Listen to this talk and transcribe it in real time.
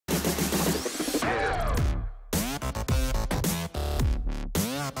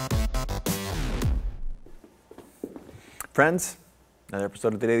Friends, another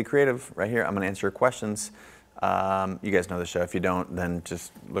episode of The Daily Creative right here. I'm going to answer your questions. You guys know the show. If you don't, then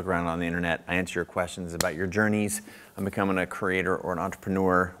just look around on the internet. I answer your questions about your journeys on becoming a creator or an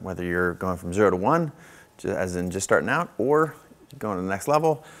entrepreneur, whether you're going from 0 to 1, as in just starting out, or going to the next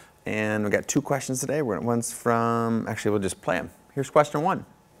level. And we got 2 questions today. One's from, actually, we'll just play them. Here's question 1.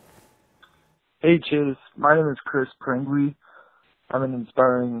 Hey Chase, my name is Chris Pringley. I'm an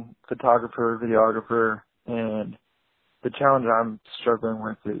inspiring photographer, videographer, and the challenge I'm struggling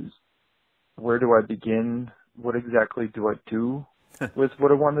with is, where do I begin? What exactly do I do with what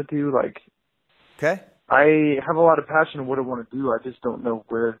I want to do? Okay. I have a lot of passion in what I want to do. I just don't know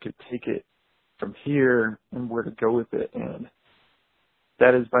where to take it from here and where to go with it. And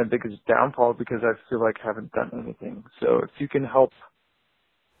that is my biggest downfall because I feel like I haven't done anything. So if you can help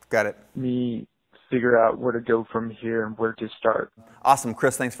me figure out where to go from here and where to start. Awesome.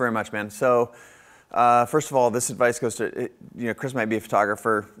 Chris, thanks very much, man. So first of all, this advice goes to, Chris might be a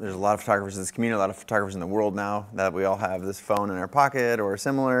photographer. There's a lot of photographers in this community, a lot of photographers in the world now that we all have this phone in our pocket or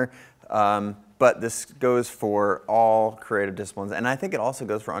similar. But this goes for all creative disciplines. And I think it also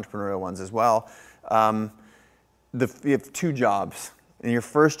goes for entrepreneurial ones as well. You have 2 jobs. And your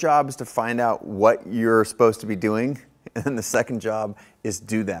first job is to find out what you're supposed to be doing. And the second job is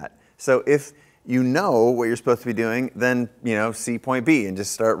do that. So if you know what you're supposed to be doing, then, see point B and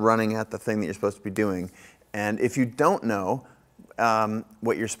just start running at the thing that you're supposed to be doing. And if you don't know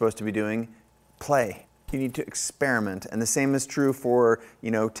what you're supposed to be doing, play. You need to experiment. And the same is true for,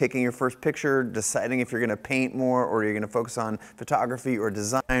 taking your first picture, deciding if you're going to paint more or you're going to focus on photography or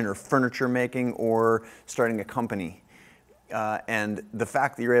design or furniture making or starting a company. And the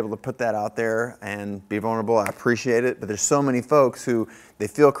fact that you're able to put that out there and be vulnerable, I appreciate it. But there's so many folks who, they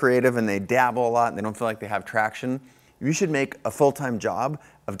feel creative and they dabble a lot and they don't feel like they have traction. You should make a full-time job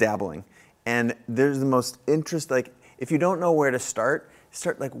of dabbling. And there's the most interest, if you don't know where to start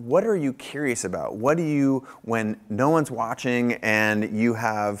what are you curious about? What do you, when no one's watching and you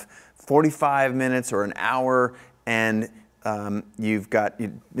have 45 minutes or an hour and you've got,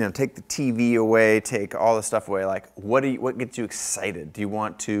 take the TV away, take all the stuff away, what gets you excited? Do you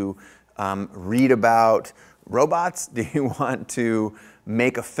want to read about robots? Do you want to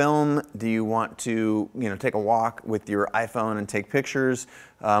make a film? Do you want to, take a walk with your iPhone and take pictures?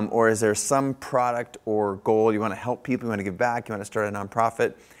 Or is there some product or goal you want to help people, you want to give back, you want to start a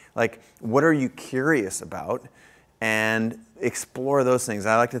nonprofit? What are you curious about? And explore those things.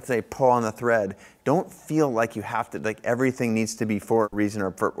 I like to say, pull on the thread. Don't feel like you have to, everything needs to be for a reason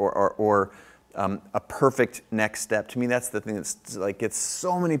or a perfect next step. To me, that's the thing that's gets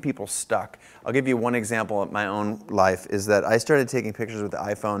so many people stuck. I'll give you one example of my own life is that I started taking pictures with the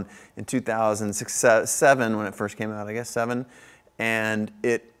iPhone in 2006, 7 when it first came out, I guess 7. And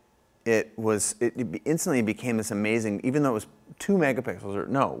it instantly became this amazing, even though it was 2 megapixels, or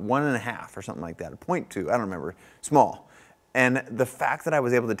no, 1.5 or something like that, 0.2, I don't remember, small. And the fact that I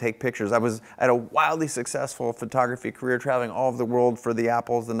was able to take pictures, I had a wildly successful photography career, traveling all over the world for the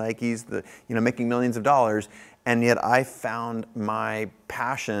Apples, the Nikes, making millions of dollars. And yet I found my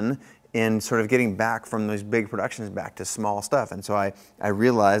passion in sort of getting back from those big productions back to small stuff. And so I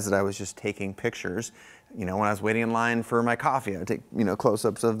realized that I was just taking pictures. When I was waiting in line for my coffee, I would take,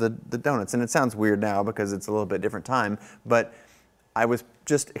 close-ups of the donuts. And it sounds weird now because it's a little bit different time, but I was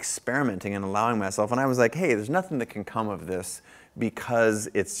just experimenting and allowing myself. And I was like, hey, there's nothing that can come of this because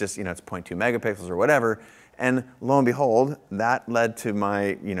it's just, it's 0.2 megapixels or whatever. And lo and behold, that led to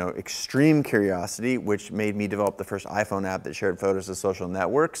my, extreme curiosity, which made me develop the first iPhone app that shared photos to social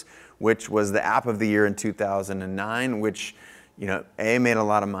networks, which was the app of the year in 2009, which, A, made a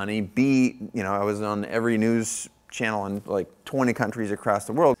lot of money. B, I was on every news channel in 20 countries across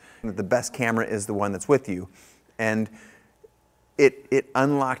the world. The best camera is the one that's with you. And it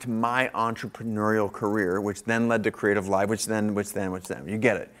unlocked my entrepreneurial career, which then led to CreativeLive, which then, you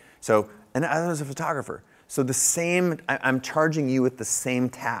get it. So, and I was a photographer. So I'm charging you with the same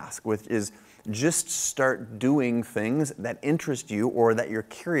task, which is just start doing things that interest you or that you're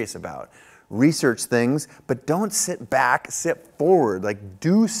curious about. Research things, but don't sit back, sit forward,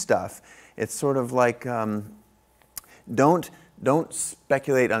 do stuff. It's sort of don't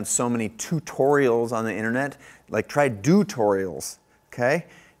speculate on so many tutorials on the internet. Try tutorials, okay?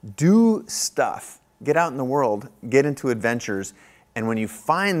 Do stuff. Get out in the world, get into adventures, and when you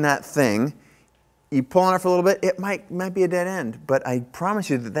find that thing, you pull on it for a little bit, it might be a dead end, but I promise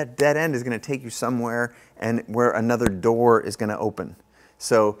you that dead end is going to take you somewhere and where another door is going to open.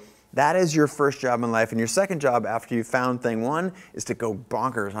 So that is your first job in life. And your second job after you found thing 1 is to go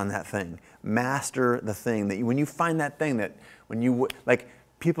bonkers on that thing. Master the thing. When you find that thing that when you,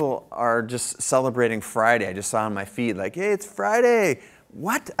 people are just celebrating Friday. I just saw on my feed like, hey, it's Friday.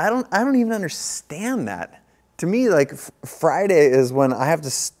 What? I don't even understand that. To me, like Friday is when I have to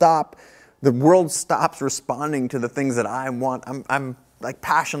stop. The world stops responding to the things that I want. I'm like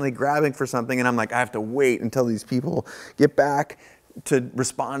passionately grabbing for something, and I'm like, I have to wait until these people get back to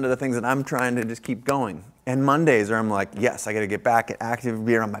respond to the things that I'm trying to just keep going. And Mondays are I'm like, yes, I got to get back, get active,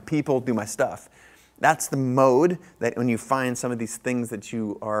 be around my people, do my stuff. That's the mode that when you find some of these things that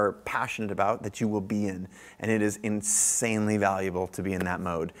you are passionate about, that you will be in. And it is insanely valuable to be in that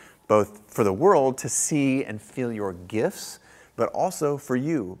mode, both for the world to see and feel your gifts, but also for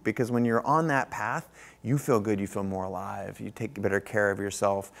you. Because when you're on that path, you feel good, you feel more alive, you take better care of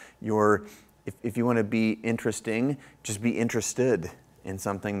yourself. If you want to be interesting, just be interested in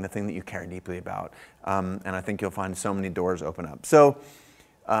something, the thing that you care deeply about. And I think you'll find so many doors open up. So,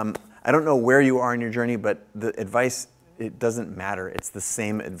 I don't know where you are in your journey, but the advice, it doesn't matter. It's the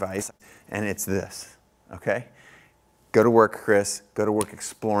same advice, and it's this, okay? Go to work, Chris. Go to work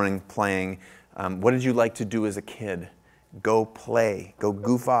exploring, playing. What did you like to do as a kid? Go play. Go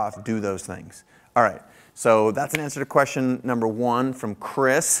goof off. Do those things. All right, so that's an answer to question number 1 from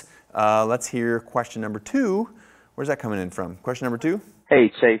Chris. Let's hear question number 2. Where's that coming in from? Question number 2?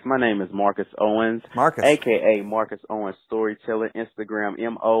 Hey, Chase, my name is Marcus Owens, Marcus. a.k.a. Marcus Owens Storyteller, Instagram,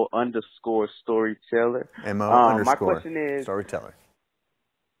 MO_storyteller. MO_. My question is, storyteller.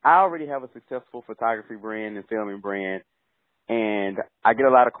 I already have a successful photography brand and filming brand, and I get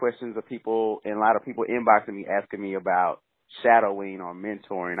a lot of questions of people, and a lot of people inboxing me asking me about shadowing or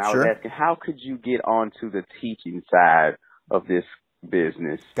mentoring. I was asking, how could you get onto the teaching side of this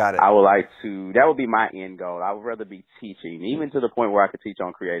business? Got it. I would like to, that would be my end goal. I would rather be teaching, even to the point where I could teach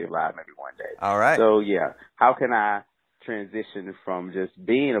on CreativeLive maybe one day. All right. So yeah, how can I transition from just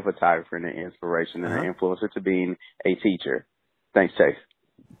being a photographer and an inspiration and an influencer to being a teacher? Thanks, Chase.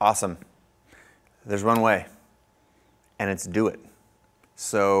 Awesome. There's one way, and it's do it.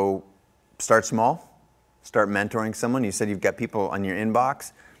 So start small, start mentoring someone. You said you've got people on your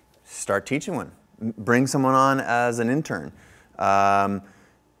inbox. Start teaching one. Bring someone on as an intern.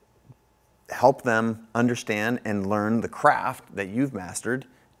 Help them understand and learn the craft that you've mastered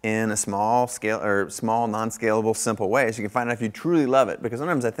in a small scale or small, non-scalable, simple way, so you can find out if you truly love it. Because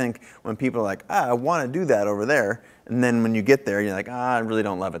sometimes I think when people are like, I want to do that over there, and then when you get there, you're like, I really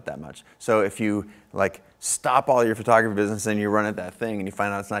don't love it that much. So if you like stop all your photography business and you run at that thing and you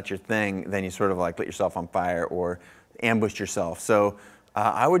find out it's not your thing, then you sort of like lit yourself on fire or ambush yourself. So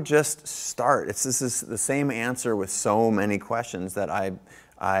I would just start. This is the same answer with so many questions that I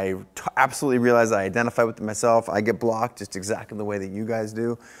absolutely realize I identify with myself. I get blocked just exactly the way that you guys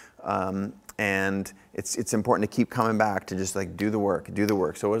do. And it's important to keep coming back to just like do the work.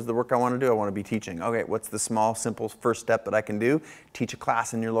 So what is the work I want to do? I want to be teaching. Okay, what's the small, simple first step that I can do? Teach a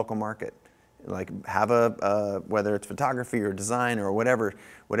class in your local market. Like have whether it's photography or design or whatever,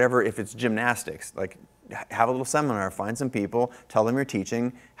 if it's gymnastics, like have a little seminar, find some people, tell them you're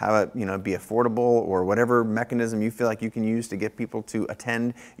teaching, have it, be affordable or whatever mechanism you feel like you can use to get people to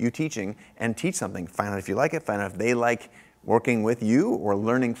attend you teaching and teach something. Find out if you like it, find out if they like working with you or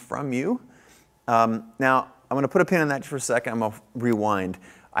learning from you. Now, I'm going to put a pin in that just for a second. I'm going to rewind.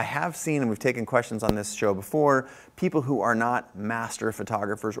 I have seen, and we've taken questions on this show before, people who are not master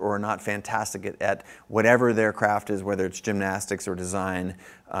photographers or are not fantastic at whatever their craft is, whether it's gymnastics or design,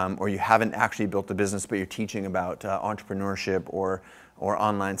 or you haven't actually built a business, but you're teaching about entrepreneurship or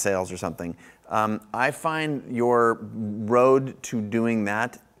online sales or something. I find your road to doing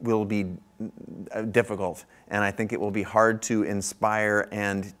that will be difficult, and I think it will be hard to inspire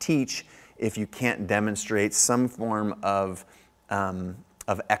and teach if you can't demonstrate some form of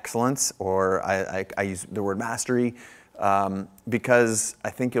excellence, or I use the word mastery, because I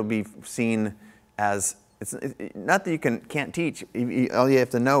think you'll be seen as, it's not that you can't teach. All you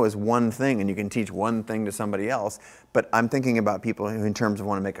have to know is one thing, and you can teach one thing to somebody else. But I'm thinking about people who, in terms of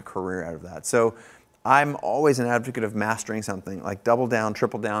want to make a career out of that. So I'm always an advocate of mastering something, like double down,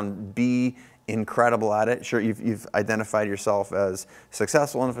 triple down, be incredible at it. Sure, you've identified yourself as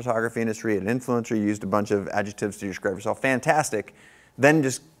successful in the photography industry, an influencer, you used a bunch of adjectives to describe yourself. Fantastic. Then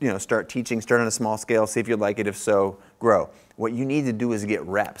just start teaching, start on a small scale, see if you like it, if so, grow. What you need to do is get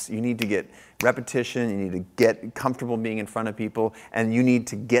reps. You need to get repetition, you need to get comfortable being in front of people, and you need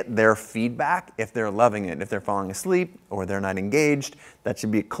to get their feedback if they're loving it. If they're falling asleep or they're not engaged, that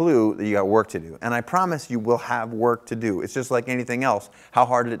should be a clue that you got work to do. And I promise you will have work to do. It's just like anything else. How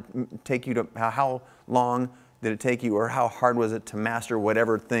hard did it take you to, how long did it take you, or how hard was it to master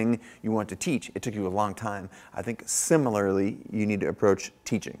whatever thing you want to teach? It took you a long time. I think similarly, you need to approach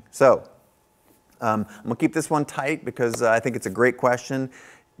teaching. So I'm gonna keep this one tight because I think it's a great question.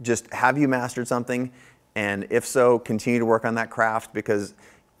 just have you mastered something? And if so, continue to work on that craft, because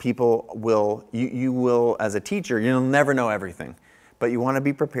people will, you will, as a teacher, you'll never know everything. But you want to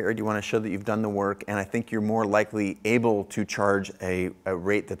be prepared, you want to show that you've done the work, and I think you're more likely able to charge a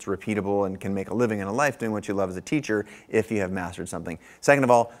rate that's repeatable and can make a living and a life doing what you love as a teacher if you have mastered something. Second of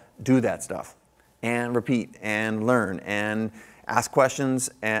all, do that stuff and repeat and learn and ask questions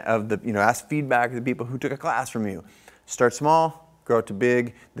of the, ask feedback of the people who took a class from you. Start small, grow to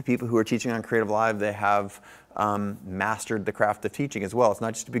big. The people who are teaching on CreativeLive, they have mastered the craft of teaching as well. It's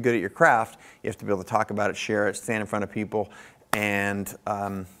not just to be good at your craft, you have to be able to talk about it, share it, stand in front of people, and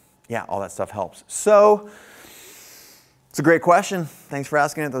yeah, all that stuff helps. So, it's a great question. Thanks for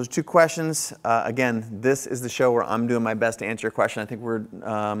asking it. Those are 2 questions. Again, this is the show where I'm doing my best to answer your question. I think we're,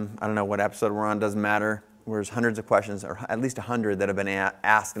 I don't know what episode we're on, doesn't matter. There's hundreds of questions, or at least 100 that have been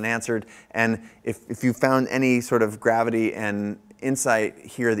asked and answered. And if you found any sort of gravity and insight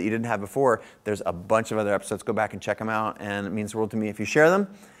here that you didn't have before, there's a bunch of other episodes. Go back and check them out, and it means the world to me if you share them.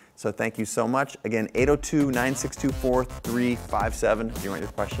 So thank you so much. Again, 802-962-4357 if you want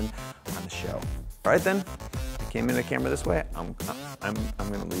your question on the show. All right then, I came in the camera this way. I'm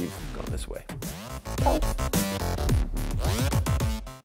going to leave going this way.